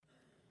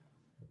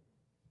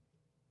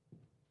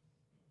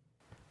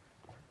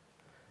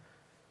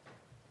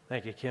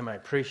Thank you, Kim. I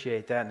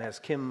appreciate that. And as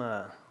Kim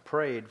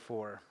prayed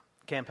for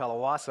Camp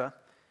Halawasa,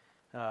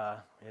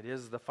 it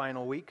is the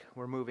final week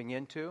we're moving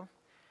into,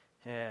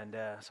 and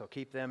so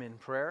keep them in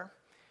prayer.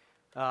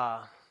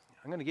 I'm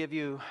going to give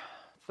you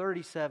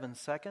 37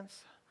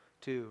 seconds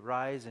to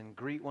rise and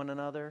greet one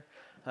another.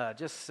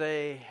 Just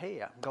say,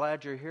 hey, I'm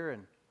glad you're here,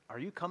 and are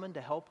you coming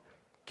to help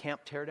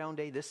Camp Teardown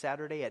Day this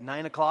Saturday at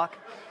 9 o'clock?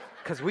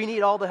 Because we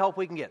need all the help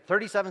we can get.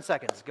 37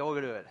 seconds. Go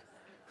do it.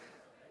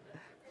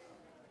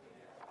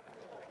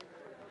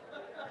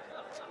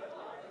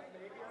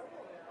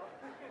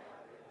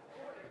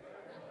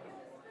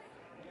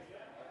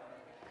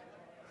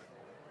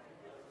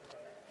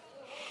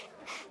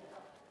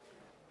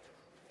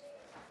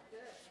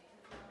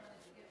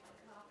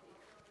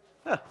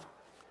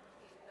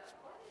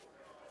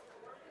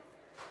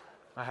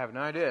 I have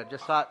no idea.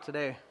 Just saw it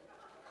today.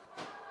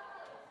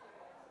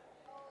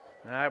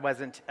 I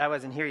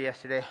wasn't here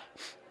yesterday.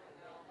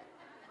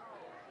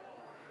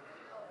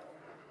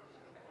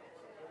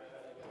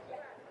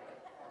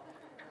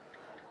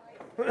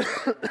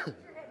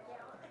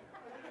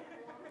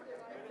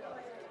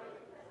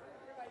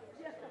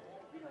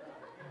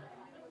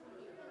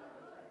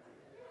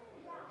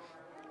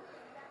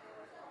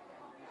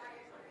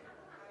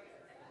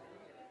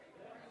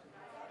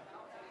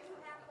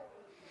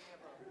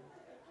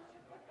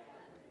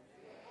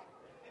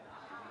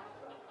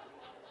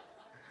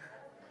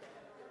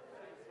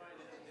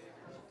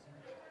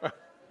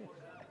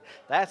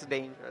 That's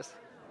dangerous.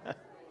 All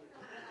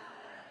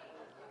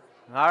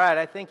right,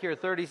 I think your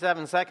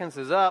 37 seconds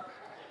is up.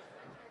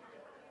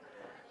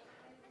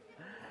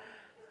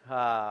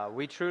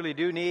 We truly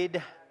do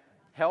need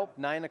help.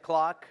 9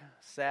 o'clock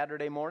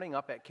Saturday morning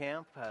up at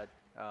camp.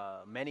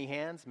 Many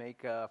hands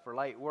make for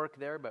light work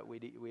there, but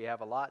we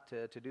have a lot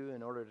to do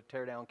in order to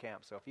tear down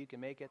camp. So if you can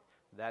make it,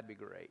 that'd be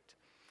great.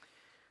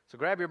 So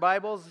grab your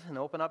Bibles and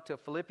open up to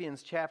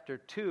Philippians chapter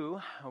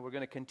 2. We're going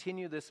to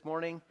continue this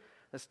morning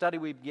the study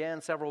we began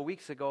several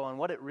weeks ago on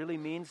what it really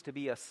means to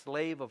be a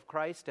slave of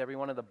Christ. Every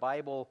one of the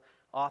Bible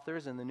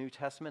authors in the New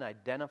Testament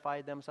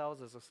identified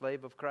themselves as a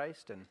slave of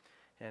Christ,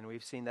 and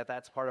we've seen that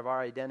that's part of our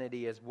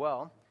identity as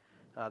well.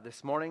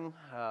 This morning,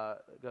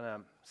 going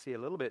to see a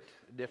little bit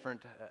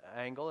different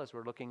angle as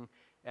we're looking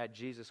at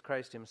Jesus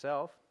Christ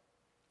himself.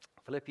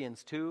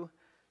 Philippians 2,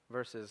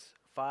 verses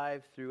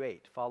 5 through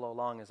 8. Follow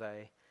along as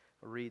I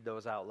read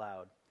those out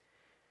loud.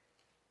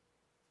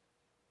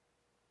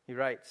 He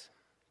writes,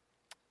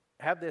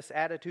 "Have this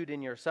attitude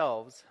in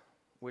yourselves,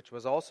 which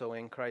was also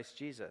in Christ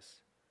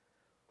Jesus,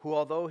 who,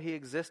 although he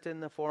existed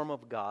in the form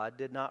of God,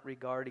 did not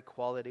regard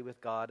equality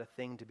with God a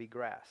thing to be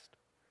grasped,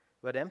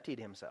 but emptied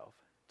himself,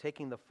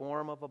 taking the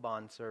form of a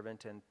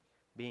bondservant and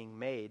being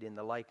made in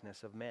the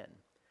likeness of men.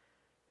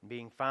 And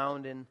being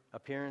found in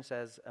appearance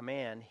as a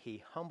man,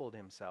 he humbled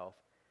himself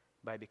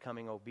by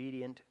becoming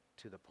obedient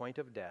to the point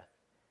of death,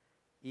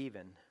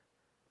 even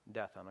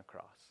death on a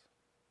cross."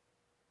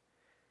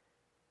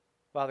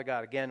 Father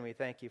God, again, we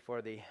thank you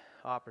for the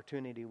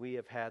opportunity we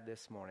have had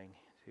this morning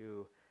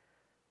to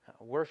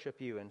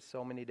worship you in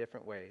so many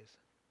different ways.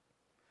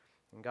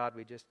 And God,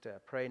 we just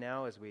pray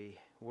now as we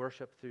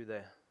worship through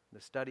the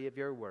study of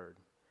your word,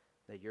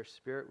 that your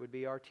Spirit would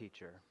be our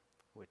teacher,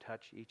 would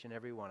touch each and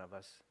every one of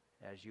us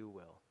as you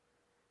will.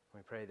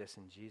 We pray this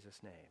in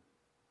Jesus' name.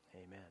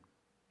 Amen.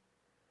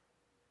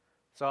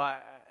 So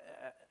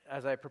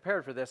as I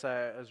prepared for this,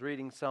 I was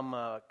reading some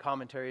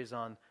commentaries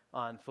on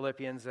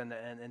Philippians,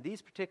 and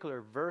these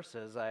particular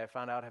verses I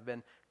found out have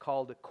been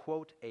called,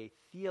 quote, a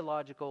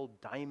theological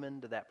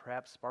diamond that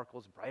perhaps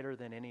sparkles brighter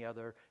than any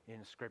other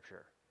in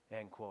Scripture,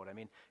 end quote. I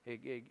mean,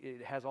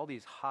 it has all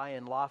these high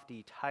and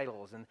lofty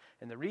titles, and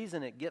the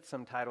reason it gets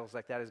some titles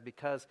like that is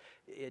because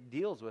it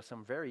deals with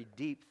some very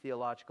deep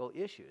theological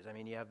issues. I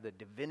mean, you have the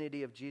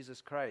divinity of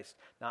Jesus Christ,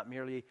 not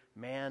merely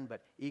man,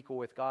 but equal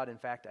with God, in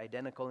fact,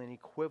 identical and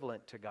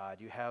equivalent to God.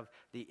 You have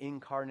the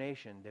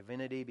incarnation,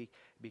 divinity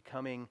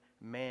becoming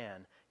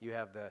man. You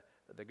have the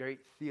great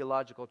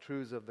theological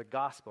truths of the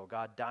gospel,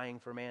 God dying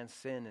for man's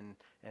sin,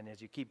 and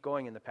as you keep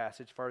going in the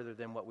passage farther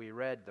than what we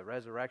read, the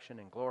resurrection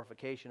and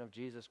glorification of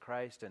Jesus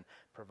Christ and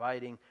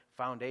providing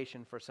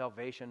foundation for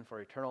salvation,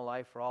 for eternal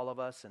life for all of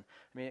us. And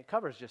I mean, it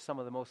covers just some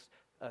of the most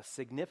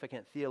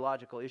significant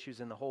theological issues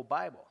in the whole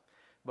Bible.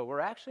 But we're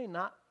actually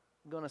not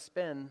going to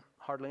spend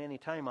hardly any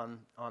time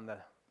on the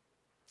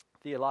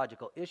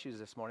theological issues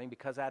this morning,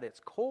 because at its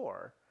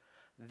core,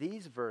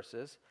 these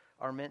verses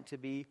are meant to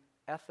be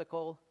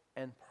ethical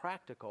and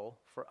practical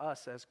for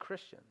us as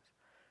Christians.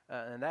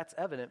 And that's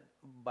evident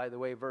by the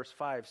way verse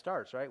 5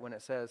 starts, right? When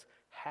it says,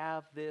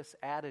 "Have this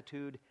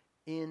attitude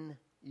in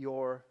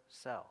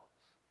yourselves."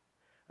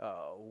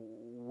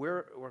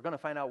 We're going to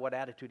find out what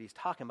attitude he's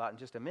talking about in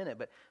just a minute,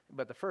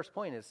 but the first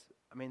point is,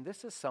 I mean,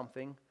 this is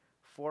something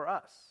for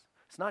us.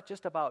 It's not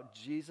just about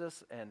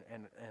Jesus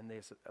and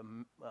these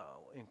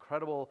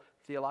incredible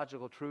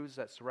theological truths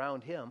that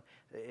surround him.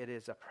 It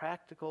is a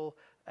practical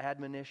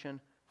admonition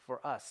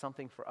for us,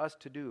 something for us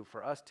to do,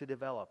 for us to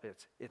develop.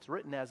 It's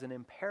written as an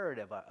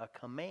imperative, a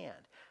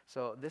command.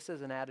 So this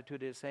is an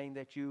attitude that's saying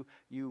that you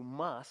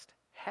must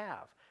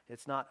have.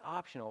 It's not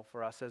optional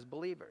for us as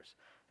believers.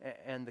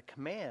 And the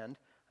command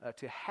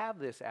to have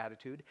this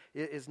attitude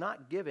is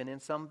not given in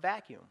some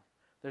vacuum.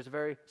 There's a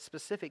very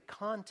specific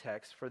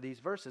context for these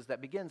verses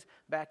that begins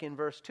back in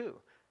verse 2.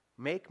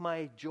 Make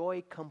my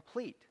joy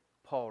complete,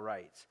 Paul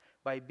writes,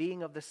 by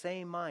being of the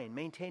same mind,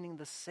 maintaining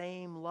the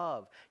same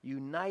love,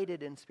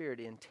 united in spirit,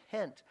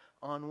 intent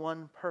on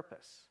one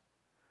purpose.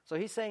 So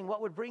he's saying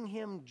what would bring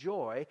him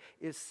joy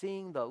is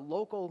seeing the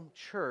local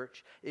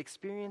church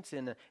experience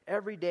in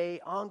everyday,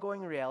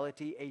 ongoing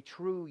reality a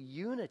true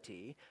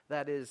unity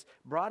that is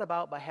brought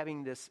about by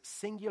having this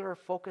singular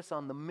focus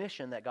on the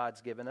mission that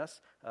God's given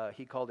us.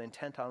 He called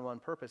intent on one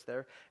purpose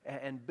there,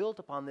 and built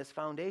upon this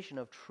foundation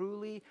of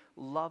truly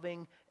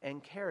loving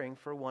and caring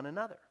for one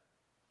another.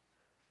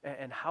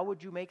 And how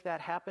would you make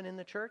that happen in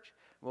the church?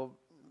 Well,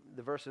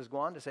 the verses go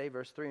on to say,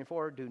 verse 3 and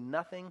 4, do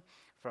nothing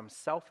from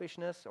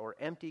selfishness or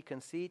empty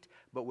conceit,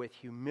 but with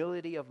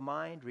humility of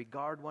mind,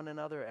 regard one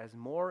another as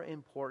more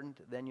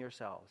important than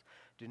yourselves.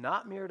 Do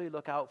not merely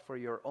look out for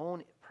your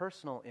own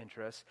personal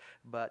interests,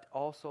 but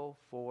also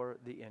for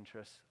the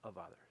interests of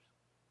others.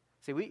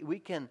 See, we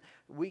can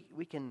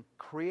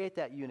create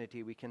that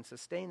unity, we can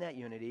sustain that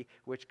unity,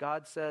 which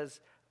God says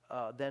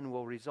then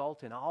will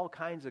result in all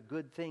kinds of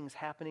good things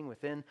happening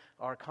within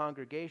our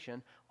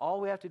congregation. All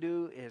we have to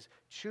do is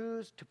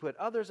choose to put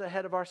others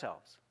ahead of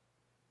ourselves.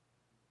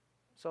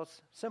 So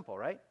it's simple,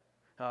 right?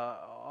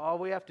 All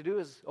we have to do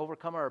is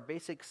overcome our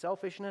basic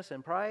selfishness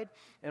and pride,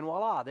 and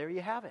voila, there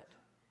you have it.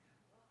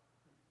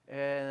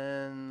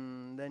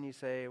 And then you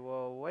say,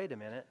 well, wait a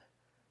minute.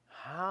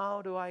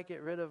 How do I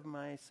get rid of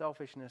my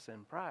selfishness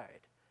and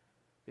pride?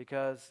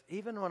 Because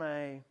even when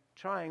I'm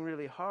trying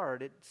really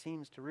hard, it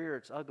seems to rear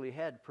its ugly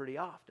head pretty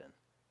often.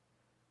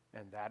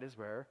 And that is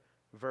where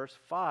verse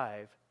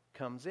 5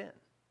 comes in.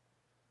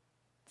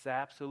 It's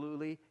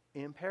absolutely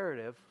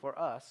imperative for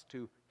us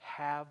to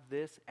have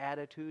this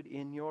attitude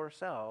in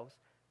yourselves,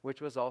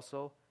 which was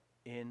also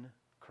in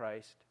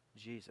Christ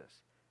Jesus.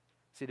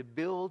 See, to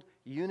build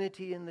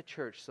unity in the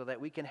church so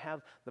that we can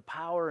have the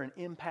power and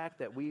impact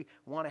that we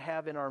want to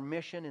have in our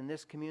mission in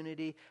this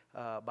community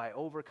by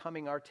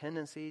overcoming our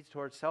tendencies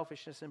towards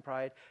selfishness and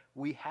pride,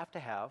 we have to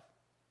have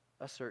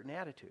a certain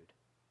attitude.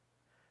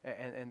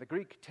 And the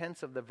Greek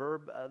tense of the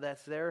verb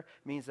that's there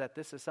means that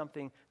this is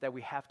something that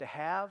we have to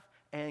have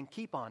and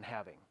keep on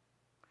having.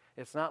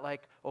 It's not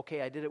like,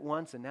 okay, I did it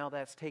once and now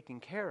that's taken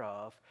care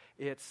of.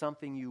 It's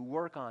something you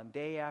work on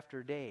day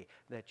after day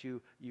that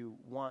you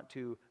want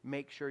to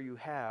make sure you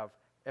have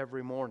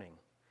every morning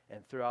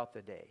and throughout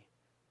the day.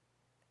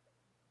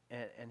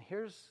 And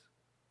here's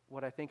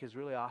what I think is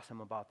really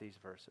awesome about these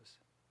verses.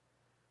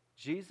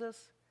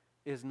 Jesus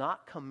is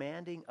not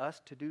commanding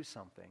us to do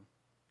something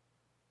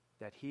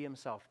that he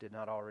himself did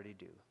not already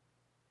do.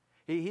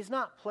 He's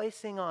not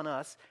placing on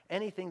us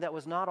anything that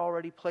was not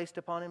already placed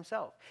upon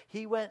himself.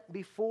 He went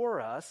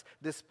before us,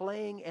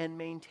 displaying and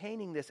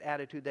maintaining this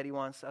attitude that he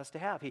wants us to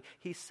have.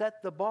 He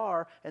set the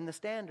bar and the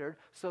standard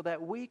so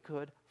that we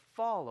could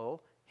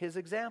follow his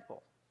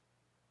example.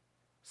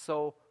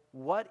 So,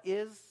 what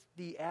is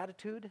the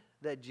attitude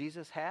that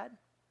Jesus had?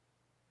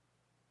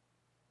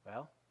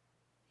 Well,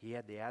 he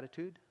had the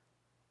attitude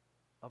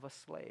of a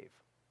slave.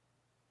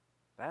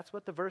 That's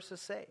what the verses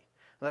say.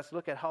 Let's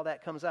look at how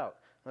that comes out.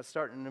 Let's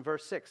start in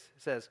verse 6.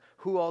 It says,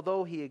 who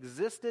although he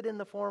existed in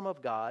the form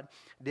of God,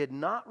 did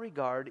not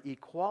regard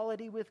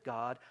equality with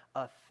God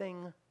a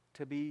thing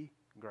to be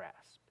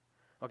grasped.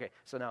 Okay,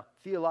 so now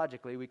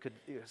theologically we could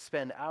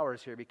spend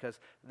hours here because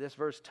this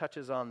verse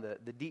touches on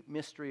the deep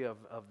mystery of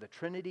the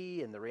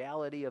Trinity and the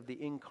reality of the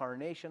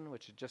incarnation,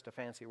 which is just a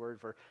fancy word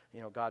for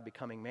God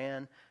becoming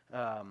man.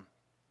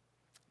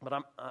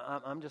 But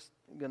I'm just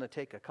going to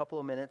take a couple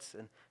of minutes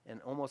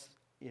and almost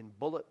in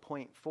bullet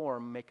point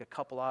form make a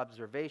couple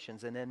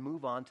observations and then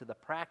move on to the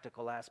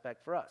practical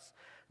aspect for us.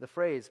 The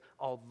phrase,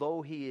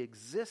 although he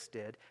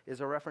existed,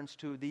 is a reference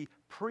to the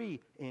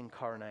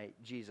pre-incarnate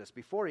Jesus,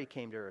 before he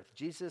came to earth.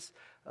 Jesus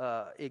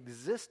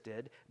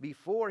existed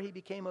before he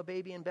became a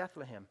baby in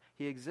Bethlehem.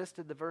 He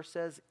existed, the verse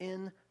says,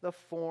 in the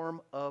form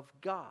of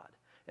God.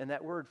 And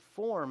that word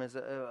form is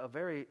a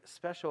very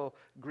special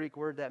Greek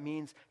word that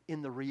means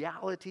in the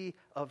reality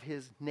of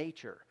his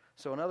nature.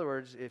 So in other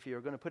words, if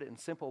you're going to put it in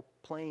simple,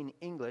 plain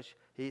English,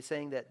 he's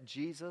saying that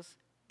Jesus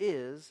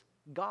is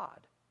God.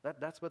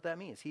 That's what that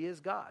means. He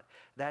is God.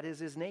 That is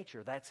his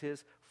nature. That's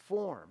his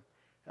form.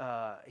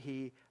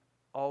 He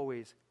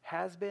always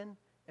has been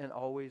and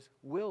always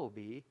will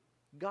be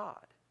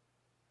God.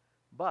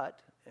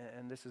 But,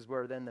 and this is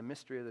where then the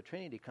mystery of the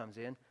Trinity comes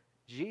in,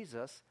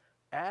 Jesus,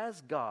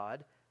 as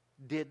God,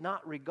 did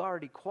not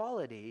regard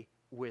equality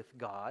with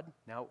God.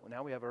 Now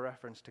we have a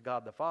reference to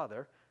God the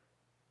Father,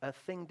 a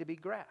thing to be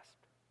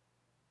grasped.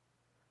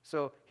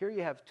 So here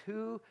you have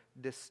two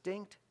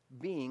distinct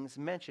beings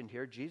mentioned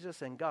here,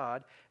 Jesus and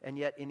God, and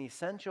yet in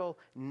essential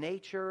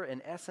nature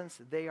and essence,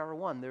 they are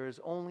one. There is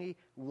only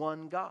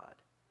one God.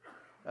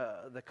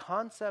 The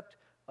concept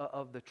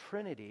of the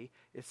Trinity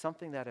is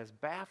something that has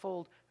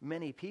baffled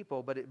many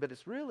people, but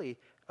it's really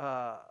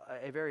a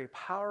very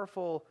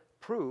powerful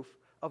proof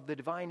of the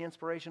divine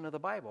inspiration of the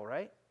Bible,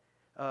 right?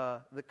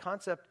 The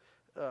concept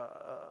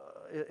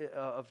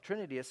of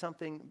Trinity is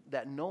something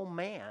that no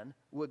man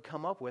would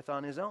come up with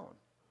on his own,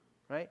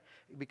 right?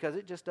 Because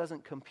it just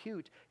doesn't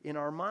compute in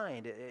our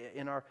mind.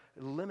 In our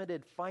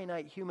limited,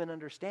 finite human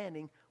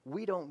understanding,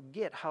 we don't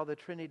get how the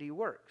Trinity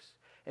works.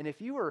 And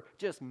if you were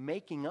just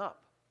making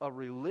up a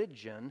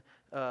religion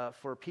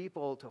for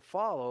people to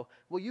follow,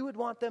 well, you would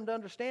want them to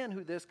understand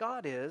who this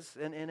God is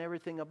and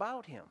everything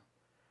about him.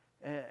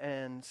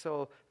 And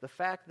so the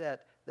fact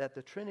that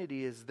the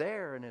Trinity is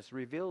there and is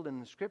revealed in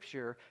the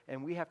Scripture,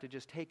 and we have to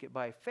just take it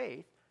by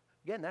faith,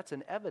 again, that's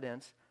an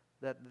evidence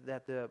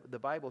that the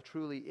Bible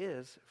truly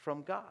is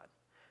from God.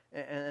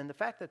 And the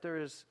fact that there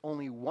is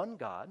only one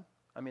God,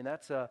 I mean,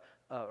 that's a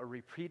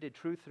repeated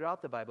truth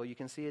throughout the Bible. You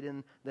can see it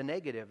in the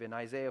negative in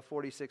Isaiah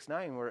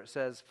 46:9, where it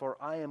says, "For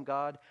I am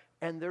God,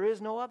 and there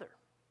is no other."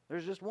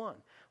 There's just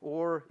one.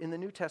 Or in the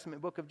New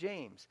Testament book of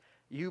James,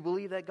 "You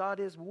believe that God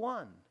is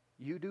one.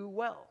 You do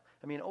well."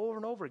 I mean, over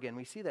and over again,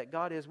 we see that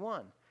God is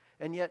one.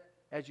 And yet,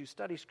 as you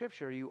study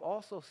Scripture, you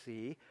also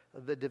see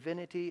the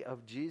divinity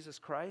of Jesus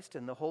Christ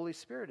and the Holy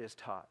Spirit is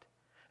taught.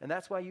 And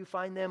that's why you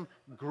find them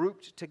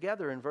grouped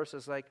together in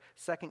verses like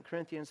 2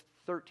 Corinthians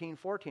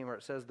 13:14, where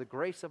it says, "The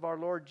grace of our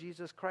Lord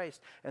Jesus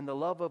Christ and the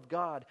love of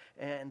God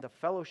and the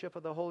fellowship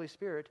of the Holy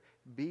Spirit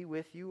be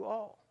with you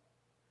all."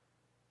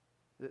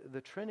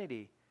 The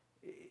Trinity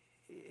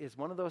is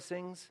one of those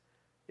things.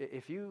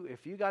 If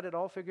you got it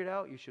all figured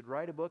out, you should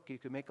write a book. You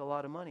could make a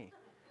lot of money.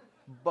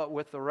 But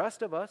with the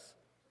rest of us,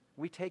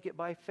 we take it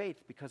by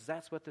faith because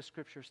that's what the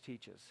Scriptures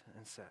teaches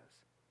and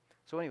says.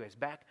 So anyways,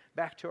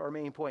 back to our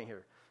main point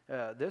here.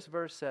 This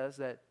verse says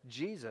that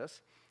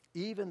Jesus,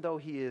 even though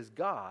he is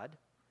God,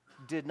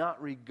 did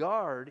not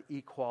regard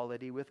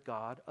equality with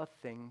God a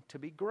thing to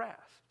be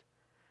grasped.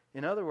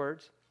 In other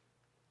words,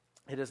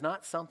 it is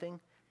not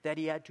something that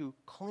he had to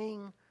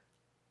cling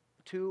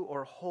to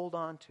or hold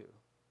on to.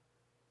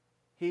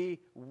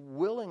 He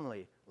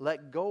willingly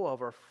let go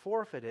of or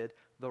forfeited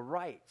the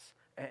rights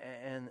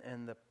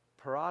and the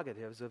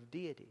prerogatives of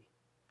deity.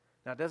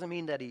 Now, it doesn't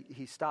mean that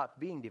he stopped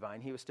being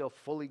divine. He was still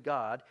fully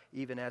God,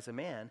 even as a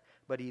man,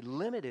 but he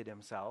limited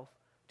himself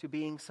to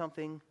being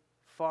something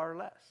far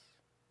less.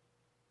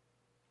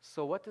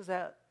 So what does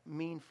that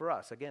mean for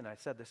us? Again, I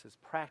said this is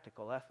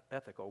practical,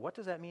 ethical. What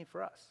does that mean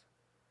for us?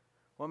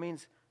 Well, it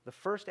means the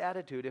first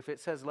attitude, if it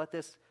says let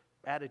this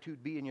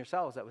attitude be in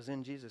yourselves that was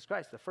in Jesus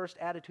Christ, the first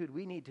attitude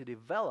we need to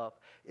develop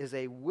is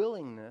a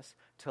willingness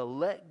to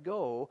let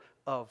go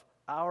of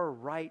our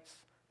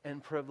rights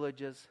and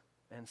privileges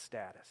and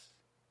status.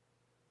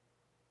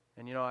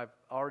 And you know, I've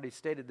already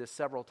stated this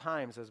several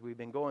times as we've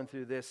been going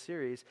through this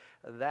series.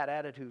 That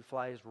attitude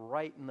flies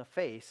right in the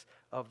face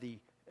of the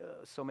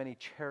so many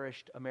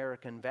cherished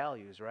American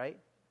values, right?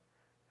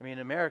 I mean, in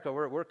America,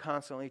 we're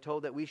constantly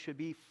told that we should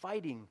be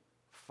fighting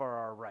for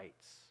our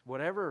rights,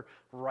 whatever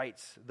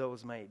rights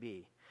those might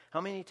be.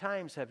 How many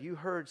times have you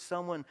heard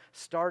someone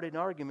start an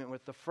argument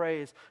with the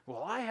phrase,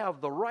 "Well, I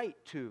have the right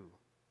to,"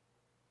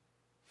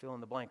 fill in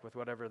the blank with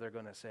whatever they're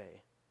going to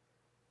say?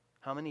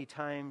 How many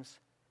times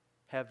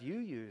have you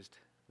used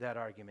that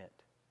argument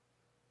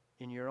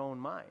in your own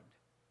mind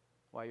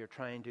while you're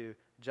trying to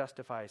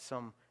justify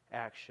some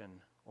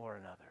action or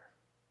another?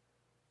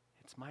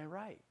 It's my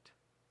right.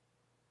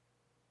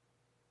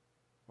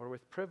 Or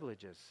with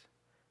privileges.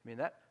 I mean,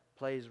 that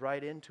plays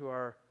right into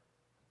our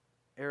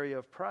area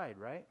of pride,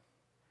 right?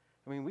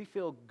 I mean, we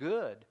feel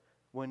good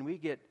when we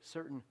get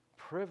certain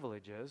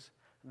privileges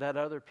that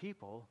other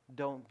people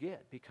don't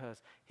get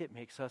because it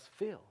makes us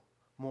feel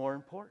more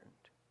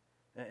important.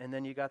 And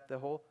then you got the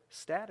whole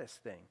status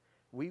thing.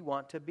 We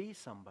want to be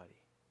somebody.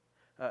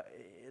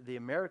 The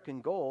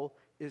American goal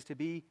is to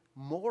be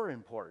more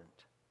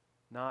important,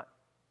 not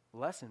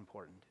less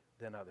important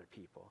than other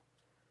people.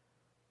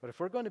 But if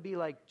we're going to be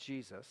like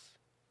Jesus,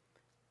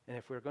 and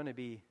if we're going to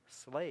be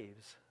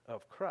slaves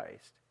of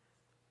Christ,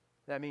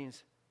 that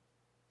means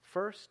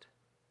first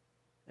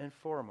and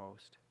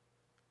foremost,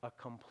 a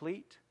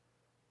complete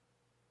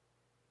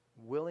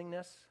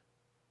willingness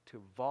to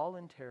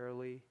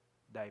voluntarily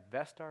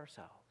divest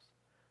ourselves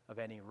of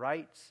any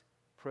rights,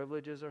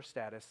 privileges, or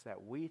status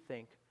that we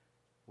think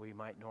we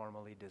might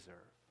normally deserve.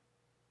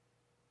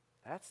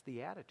 That's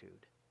the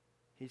attitude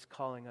he's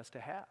calling us to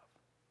have.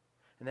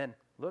 And then,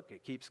 look,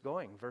 it keeps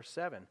going. Verse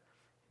 7.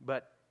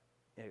 But,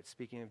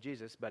 speaking of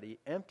Jesus, but he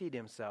emptied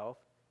himself,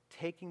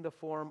 taking the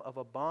form of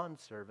a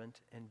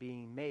bondservant and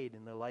being made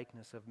in the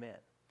likeness of men.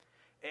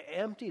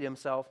 Emptied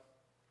himself,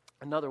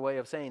 another way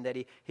of saying that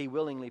he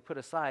willingly put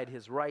aside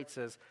his rights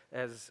as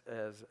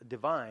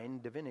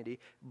divinity,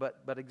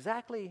 but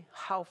exactly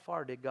how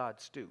far did God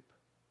stoop?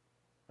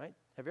 Right?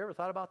 Have you ever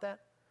thought about that?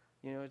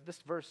 You know,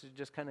 this verse is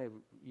just kind of,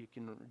 you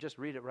can just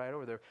read it right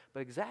over there.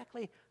 But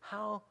exactly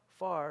how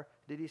far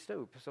did he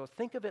stoop? So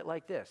think of it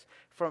like this.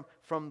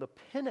 From the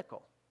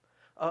pinnacle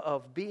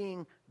of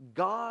being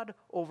God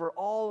over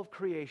all of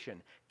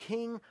creation,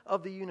 King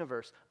of the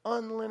universe,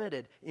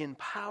 unlimited in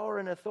power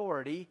and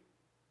authority,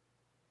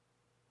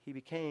 he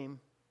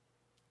became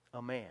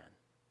a man.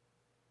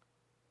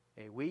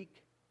 A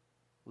weak,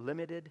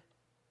 limited,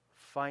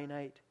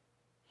 finite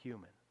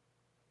human.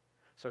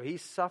 So he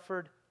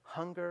suffered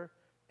hunger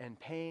and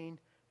pain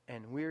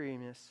and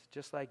weariness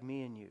just like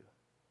me and you.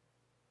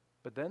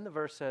 But then the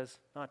verse says,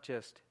 not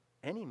just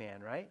any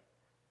man, right?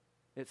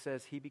 It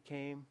says he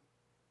became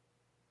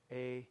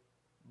a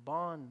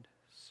bond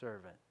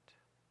servant.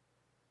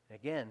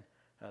 Again,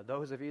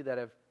 those of you that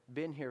have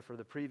been here for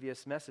the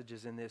previous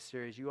messages in this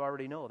series, you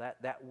already know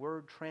that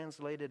word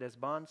translated as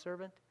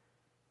bondservant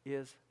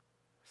is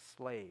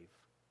slave.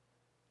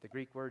 The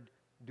Greek word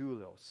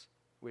doulos,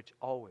 which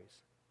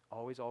always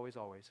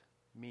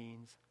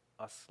means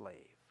a slave.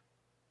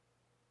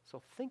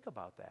 So think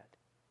about that.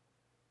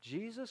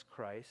 Jesus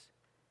Christ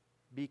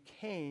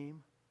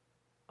became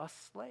a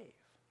slave.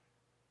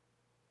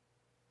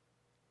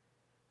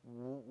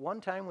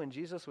 One time when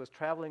Jesus was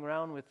traveling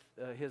around with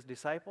his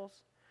disciples,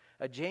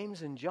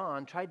 James and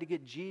John tried to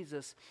get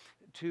Jesus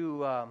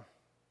to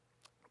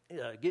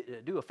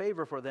do a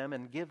favor for them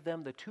and give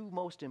them the two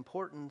most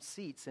important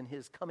seats in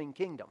his coming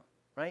kingdom,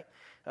 right?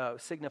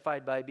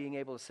 Signified by being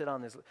able to sit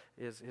on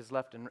his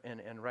left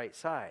and right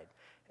side.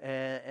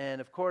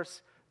 And of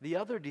course, the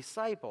other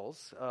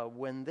disciples,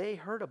 when they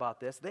heard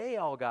about this, they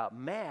all got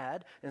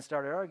mad and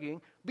started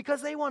arguing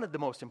because they wanted the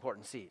most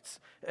important seats.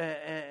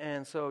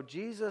 And so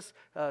Jesus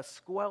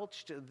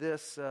squelched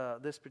this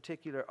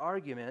particular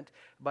argument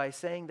by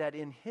saying that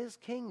in his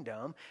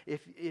kingdom,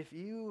 if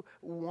you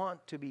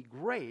want to be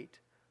great,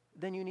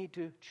 then you need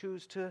to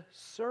choose to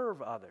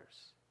serve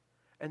others.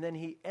 And then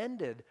he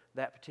ended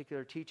that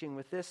particular teaching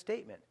with this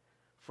statement: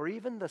 for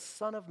even the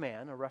Son of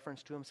Man, a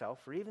reference to himself,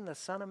 for even the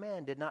Son of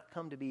Man did not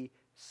come to be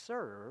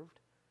served,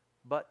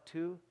 but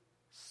to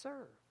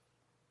serve.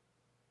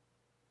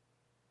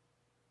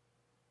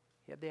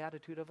 He had the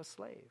attitude of a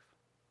slave.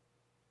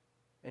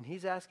 And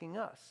he's asking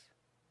us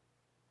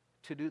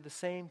to do the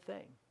same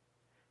thing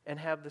and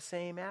have the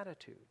same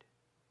attitude.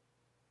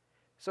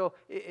 So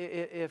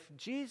if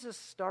Jesus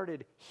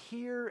started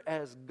here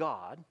as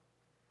God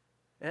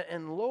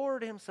and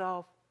lowered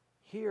himself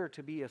here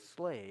to be a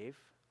slave,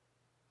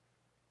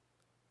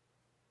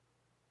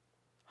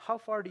 how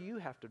far do you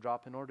have to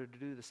drop in order to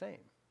do the same?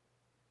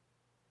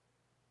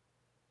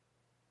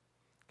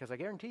 Because I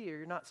guarantee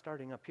you're not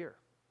starting up here.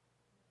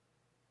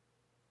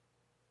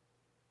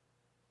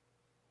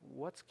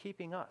 What's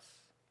keeping us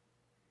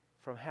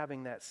from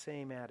having that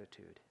same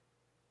attitude?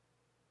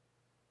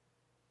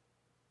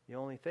 The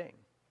only thing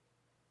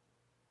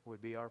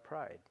would be our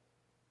pride.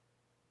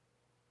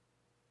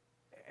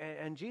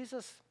 And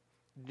Jesus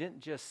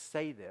didn't just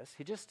say this.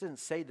 He just didn't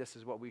say this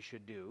is what we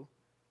should do.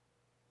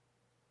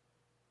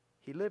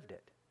 He lived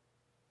it.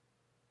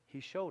 He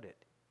showed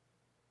it.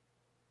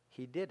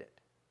 He did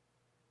it.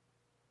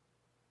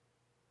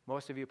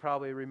 Most of you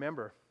probably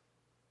remember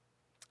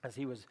as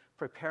he was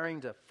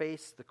preparing to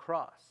face the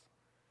cross,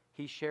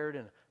 he shared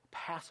in a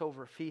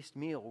Passover feast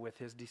meal with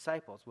his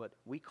disciples, what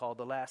we call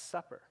the Last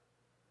Supper.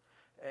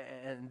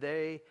 And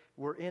they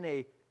were in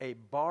a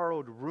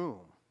borrowed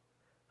room.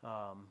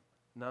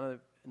 None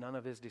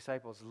of his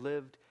disciples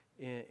lived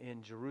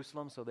in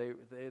Jerusalem, so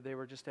they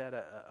were just at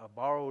a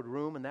borrowed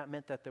room, and that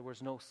meant that there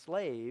was no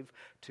slave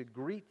to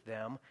greet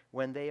them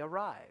when they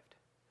arrived.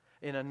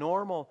 In a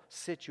normal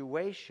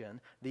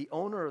situation, the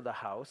owner of the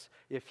house,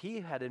 if he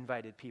had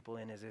invited people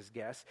in as his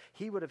guests,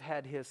 he would have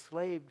had his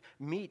slave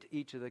meet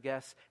each of the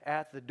guests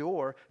at the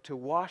door to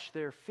wash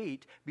their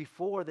feet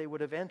before they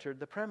would have entered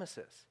the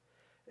premises.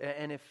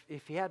 And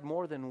if he had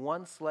more than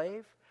one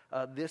slave,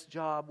 this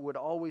job would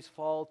always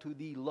fall to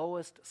the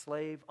lowest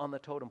slave on the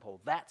totem pole.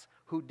 That's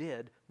who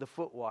did the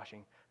foot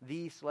washing.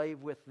 The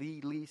slave with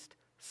the least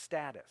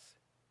status.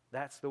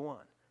 That's the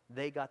one.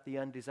 They got the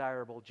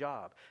undesirable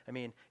job. I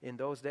mean, in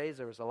those days,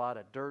 there was a lot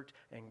of dirt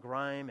and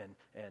grime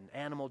and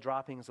animal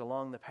droppings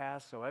along the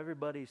path, so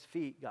everybody's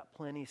feet got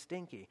plenty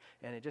stinky.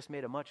 And it just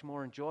made a much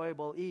more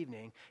enjoyable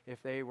evening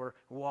if they were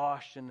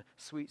washed and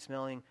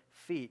sweet-smelling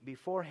feet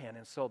beforehand.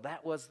 And so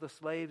that was the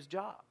slave's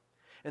job.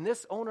 And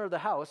this owner of the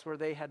house where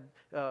they had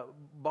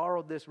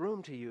borrowed this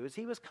room to use,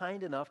 he was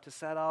kind enough to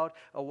set out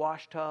a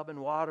wash tub and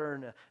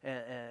water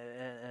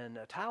and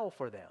a towel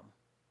for them.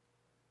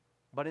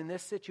 But in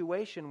this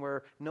situation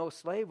where no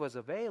slave was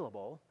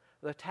available,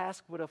 the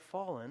task would have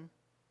fallen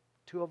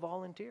to a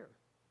volunteer.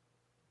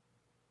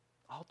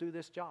 I'll do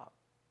this job.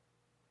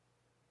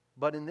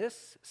 But in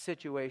this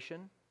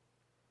situation,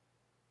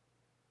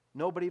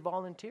 nobody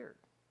volunteered.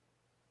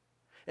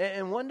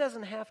 And one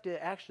doesn't have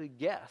to actually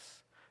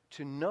guess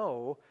to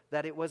know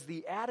that it was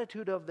the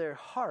attitude of their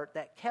heart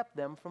that kept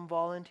them from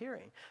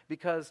volunteering.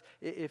 Because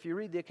if you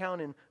read the account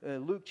in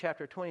Luke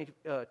chapter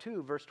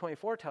 22, verse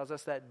 24 tells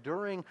us that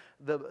during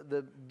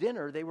the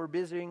dinner, they were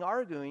busy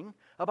arguing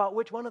about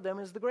which one of them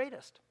is the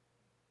greatest.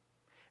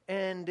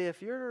 And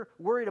if you're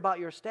worried about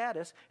your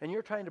status and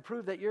you're trying to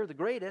prove that you're the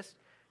greatest,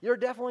 you're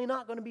definitely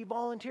not going to be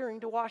volunteering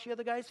to wash the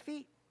other guy's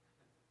feet.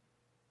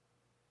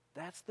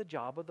 That's the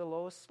job of the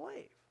lowest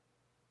slave.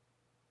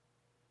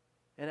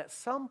 And at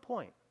some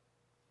point,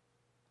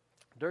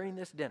 during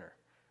this dinner,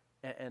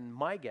 and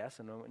my guess,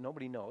 and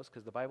nobody knows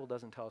because the Bible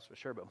doesn't tell us for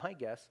sure, but my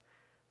guess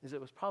is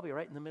it was probably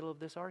right in the middle of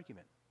this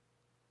argument.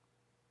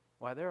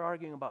 while they're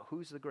arguing about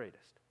who's the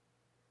greatest,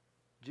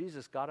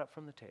 Jesus got up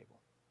from the table,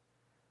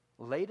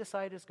 laid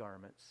aside his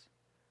garments,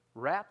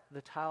 wrapped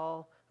the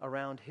towel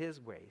around his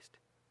waist,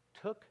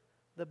 took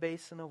the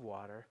basin of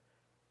water,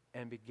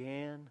 and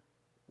began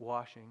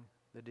washing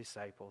the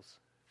disciples'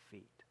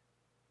 feet.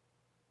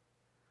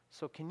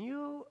 So can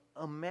you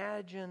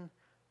imagine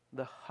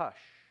the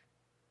hush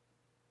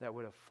that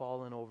would have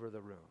fallen over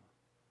the room?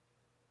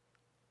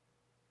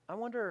 I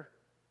wonder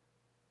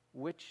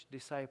which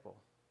disciple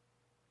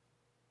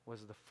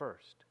was the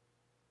first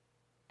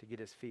to get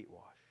his feet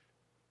washed.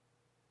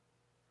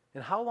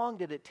 And how long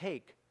did it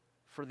take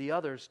for the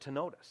others to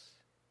notice?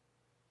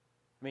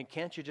 I mean,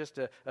 can't you just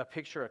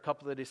picture a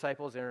couple of the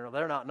disciples, and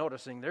they're not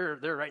noticing. They're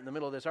right in the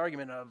middle of this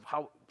argument of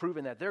how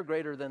proving that they're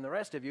greater than the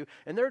rest of you,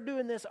 and they're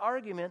doing this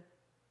argument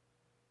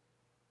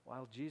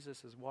while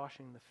Jesus is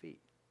washing the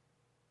feet.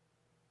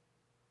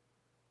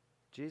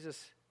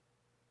 Jesus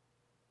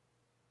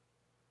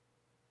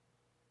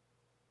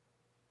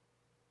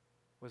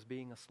was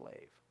being a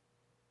slave.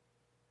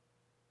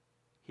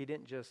 He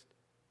didn't just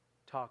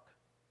talk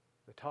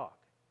the talk,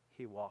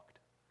 he walked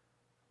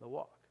the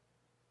walk.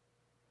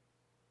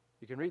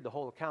 You can read the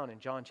whole account in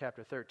John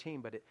chapter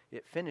 13, but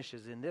it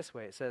finishes in this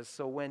way. It says,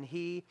 "So when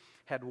he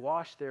had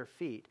washed their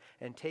feet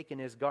and taken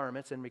his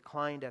garments and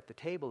reclined at the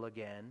table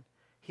again,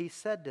 he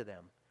said to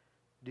them,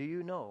 'Do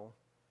you know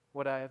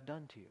what I have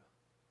done to you?'"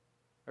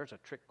 There's a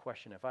trick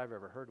question if I've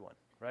ever heard one,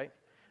 right?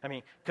 I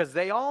mean, because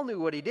they all knew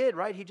what he did,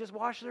 right? He just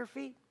washed their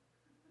feet.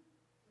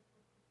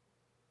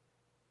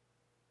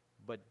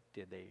 But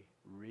did they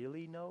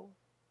really know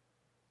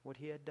what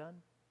he had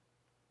done?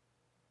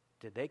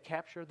 Did they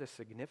capture the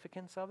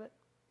significance of it?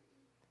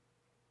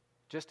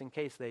 Just in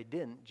case they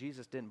didn't,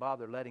 Jesus didn't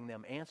bother letting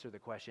them answer the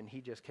question.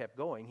 He just kept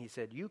going. He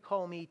said, "You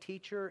call me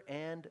teacher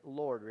and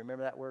Lord."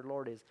 Remember that word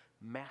Lord is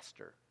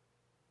master.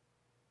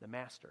 The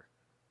master.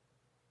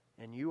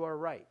 "And you are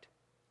right,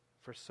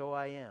 for so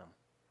I am.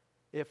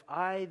 If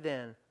I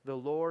then, the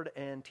Lord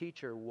and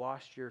teacher,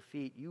 washed your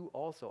feet, you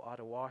also ought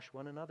to wash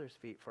one another's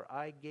feet. For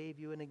I gave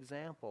you an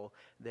example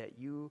that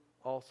you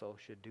also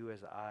should do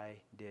as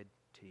I did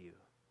to you."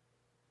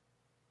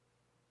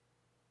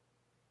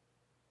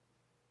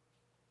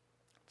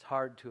 It's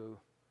hard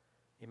to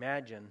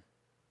imagine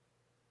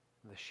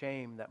the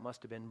shame that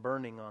must have been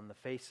burning on the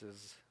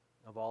faces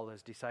of all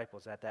his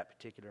disciples at that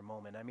particular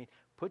moment. I mean,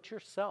 put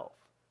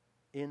yourself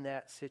in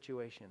that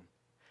situation.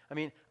 I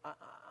mean,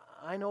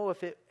 I know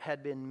if it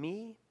had been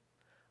me,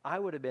 I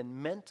would have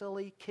been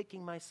mentally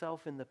kicking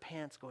myself in the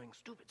pants going,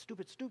 "Stupid,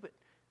 stupid, stupid,"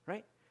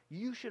 right?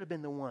 You should have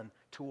been the one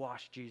to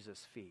wash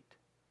Jesus' feet.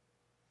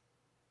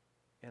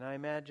 And I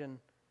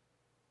imagine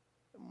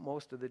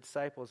most of the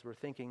disciples were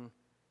thinking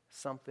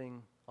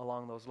something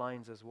along those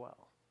lines as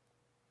well.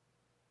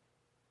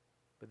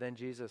 But then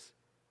Jesus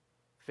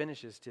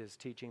finishes his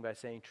teaching by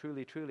saying,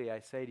 "Truly, truly, I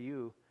say to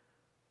you,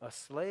 a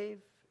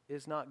slave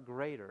is not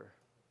greater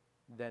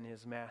than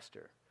his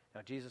master."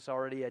 Now, Jesus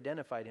already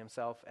identified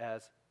himself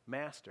as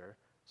master,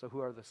 so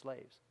who are the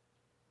slaves?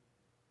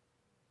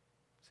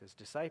 It's his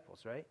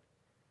disciples, right?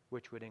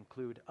 Which would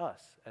include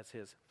us as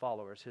his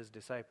followers, his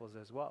disciples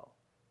as well.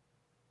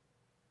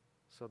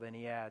 So then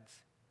he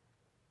adds,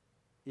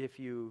 if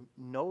you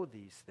know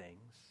these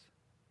things,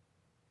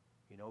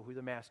 you know who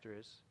the master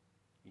is,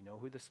 you know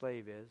who the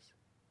slave is,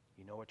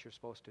 you know what you're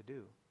supposed to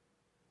do.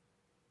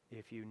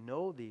 If you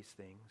know these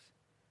things,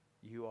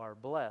 you are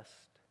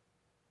blessed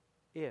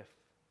if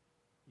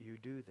you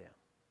do them.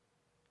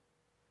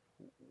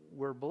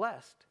 We're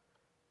blessed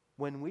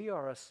when we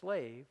are a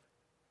slave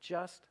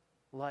just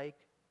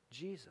like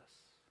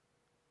Jesus.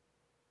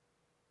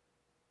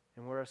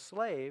 And we're a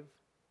slave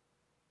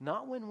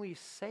not when we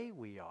say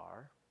we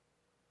are,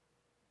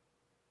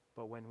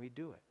 but when we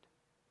do it.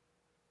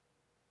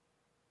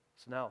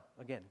 So now,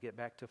 again, get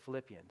back to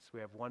Philippians. We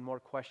have one more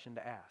question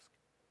to ask.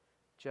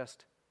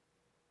 Just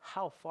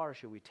how far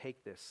should we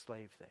take this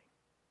slave thing?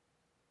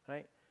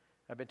 Right?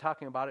 I've been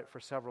talking about it for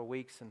several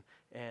weeks,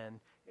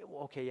 and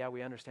okay, yeah,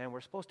 we understand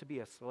we're supposed to be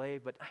a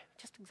slave, but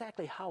just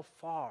exactly how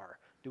far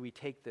do we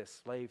take this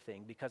slave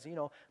thing? Because,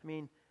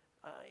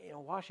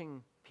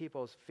 washing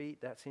people's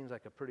feet, that seems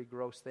like a pretty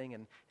gross thing,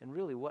 and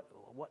really, what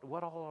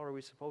all are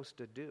we supposed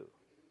to do?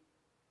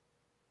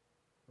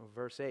 Well,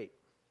 verse 8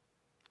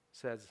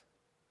 says,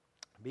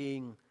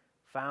 "Being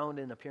found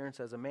in appearance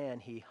as a man,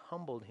 he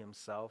humbled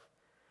himself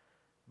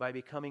by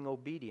becoming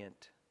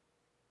obedient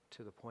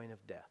to the point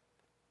of death,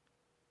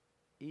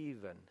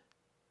 even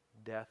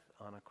death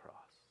on a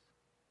cross."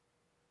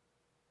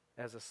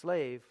 As a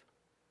slave,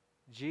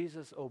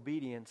 Jesus'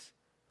 obedience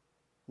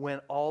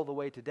went all the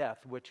way to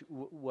death, which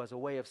was a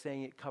way of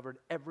saying it covered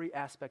every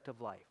aspect of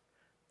life,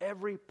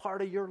 every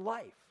part of your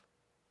life,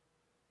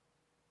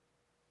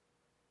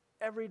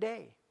 every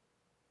day,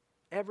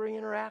 every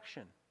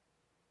interaction,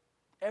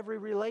 every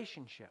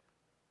relationship.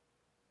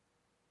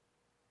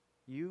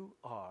 You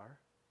are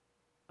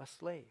a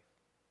slave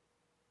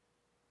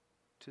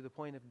to the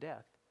point of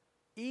death,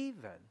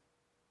 even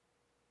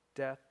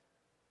death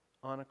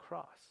on a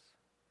cross.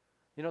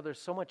 You know,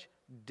 there's so much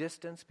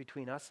distance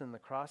between us and the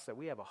cross that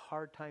we have a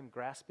hard time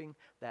grasping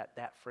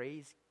that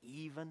phrase,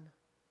 even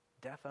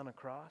death on a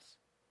cross.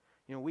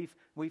 You know,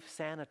 we've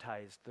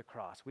sanitized the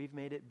cross. We've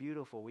made it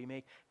beautiful. We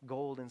make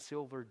gold and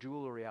silver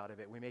jewelry out of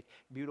it. We make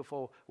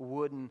beautiful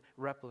wooden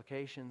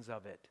replications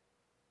of it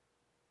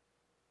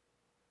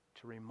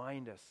to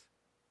remind us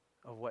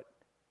of what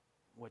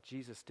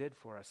Jesus did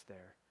for us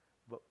there.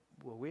 But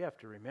what we have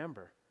to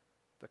remember,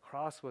 the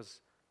cross was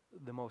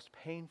the most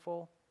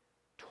painful,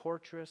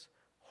 torturous,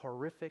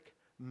 horrific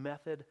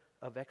method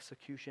of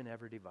execution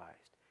ever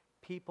devised.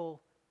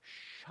 People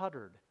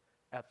shuddered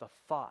at the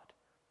thought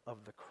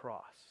of the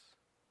cross.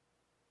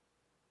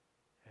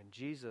 And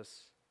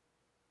Jesus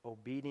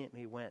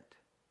obediently went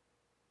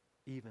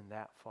even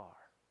that far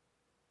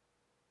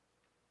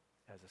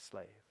as a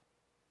slave.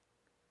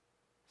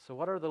 So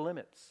what are the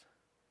limits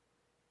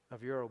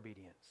of your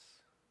obedience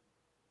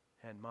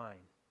and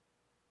mine?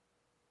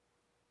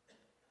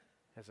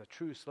 As a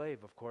true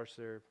slave, of course,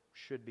 there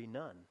should be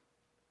none.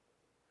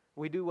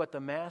 We do what the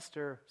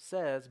Master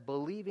says,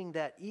 believing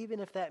that even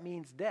if that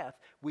means death,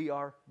 we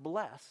are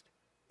blessed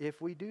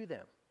if we do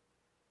them.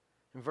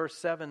 In verse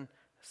 7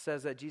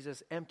 says that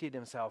Jesus emptied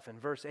himself, and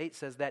verse 8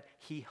 says that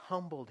he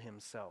humbled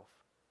himself.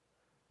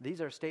 These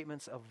are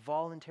statements of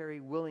voluntary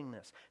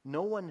willingness.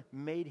 No one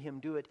made him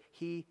do it.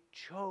 He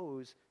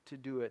chose to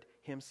do it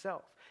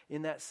himself.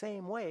 In that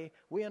same way,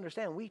 we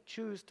understand we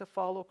choose to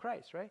follow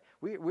Christ, right?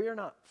 We are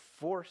not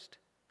forced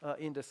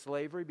into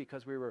slavery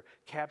because we were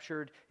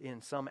captured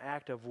in some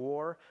act of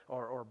war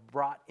or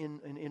brought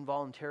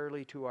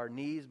involuntarily to our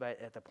knees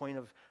at the point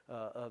of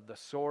the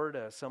sword,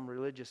 some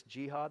religious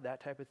jihad,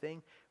 that type of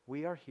thing.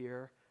 We are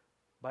here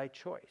by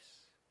choice.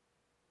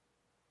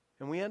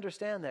 And we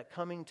understand that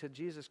coming to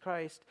Jesus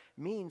Christ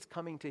means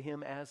coming to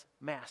him as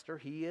master.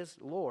 He is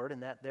Lord,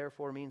 and that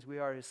therefore means we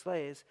are his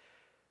slaves.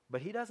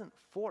 But he doesn't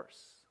force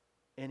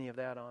any of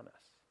that on us.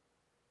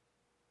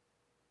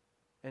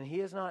 And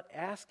he is not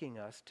asking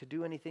us to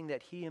do anything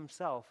that he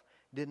himself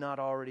did not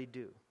already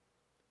do.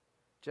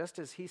 Just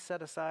as he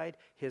set aside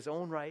his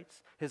own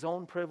rights, his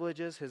own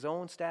privileges, his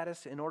own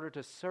status in order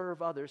to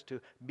serve others,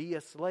 to be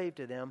a slave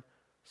to them,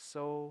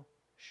 so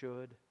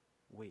should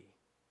we.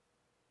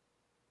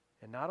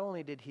 And not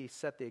only did he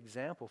set the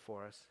example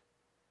for us,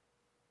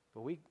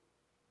 but we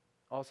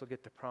also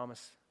get the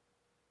promise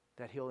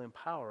that he'll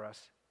empower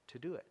us to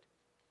do it.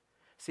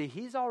 See,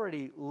 he's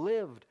already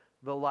lived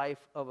the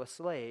life of a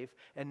slave,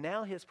 and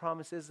now his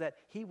promise is that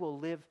he will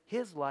live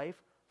his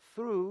life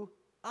through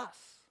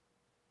us.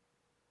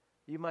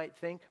 You might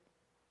think,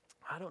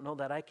 I don't know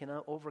that I can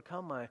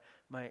overcome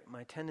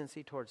my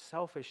tendency towards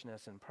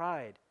selfishness and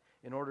pride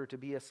in order to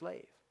be a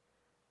slave.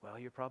 Well,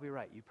 you're probably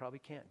right. You probably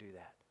can't do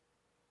that.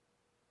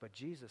 But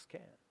Jesus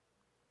can.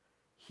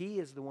 He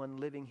is the one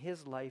living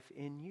his life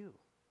in you.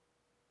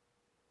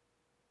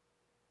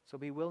 So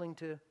be willing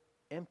to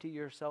empty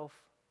yourself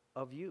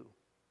of you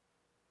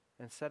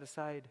and set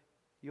aside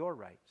your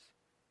rights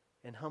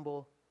and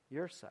humble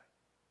your side.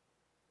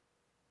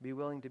 Be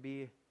willing to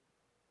be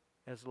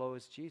as low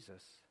as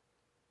Jesus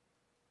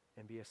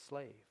and be a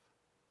slave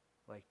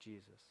like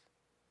Jesus.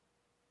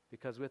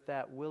 Because with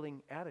that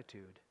willing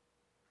attitude,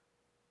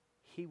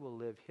 he will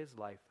live his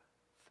life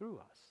through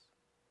us,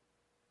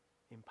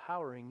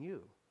 empowering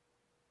you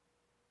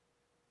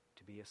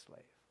to be a slave.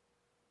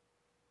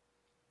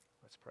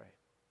 Let's pray.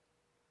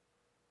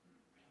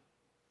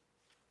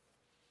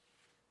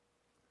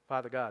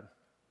 Father God,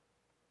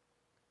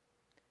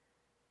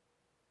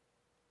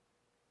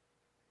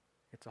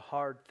 it's a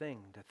hard thing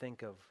to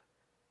think of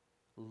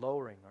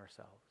lowering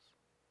ourselves,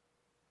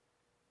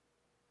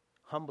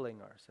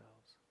 humbling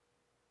ourselves.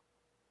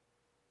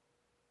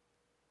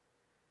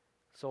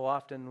 So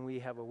often we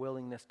have a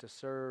willingness to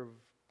serve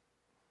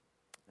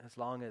as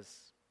long as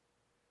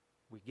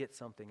we get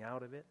something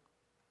out of it.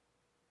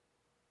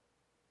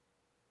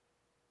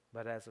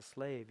 But as a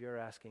slave, you're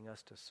asking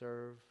us to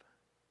serve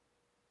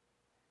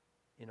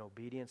in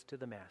obedience to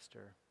the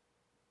Master,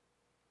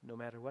 no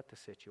matter what the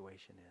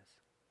situation is.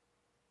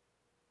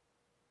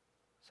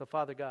 So,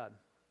 Father God,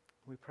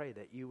 we pray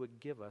that you would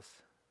give us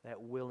that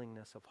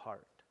willingness of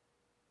heart.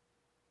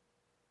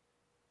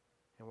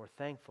 And we're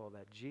thankful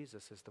that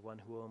Jesus is the one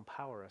who will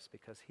empower us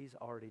because he's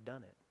already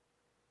done it.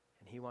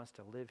 And he wants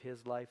to live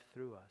his life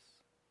through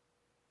us.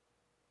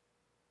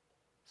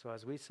 So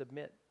as we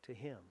submit to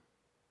him,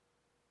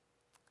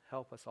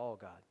 help us all,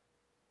 God,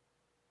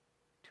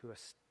 to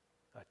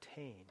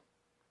attain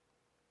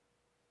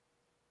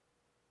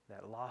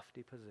that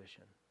lofty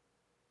position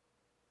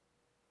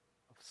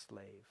of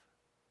slave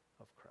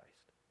of Christ.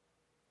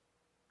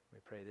 We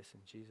pray this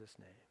in Jesus'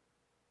 name.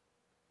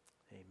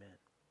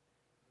 Amen.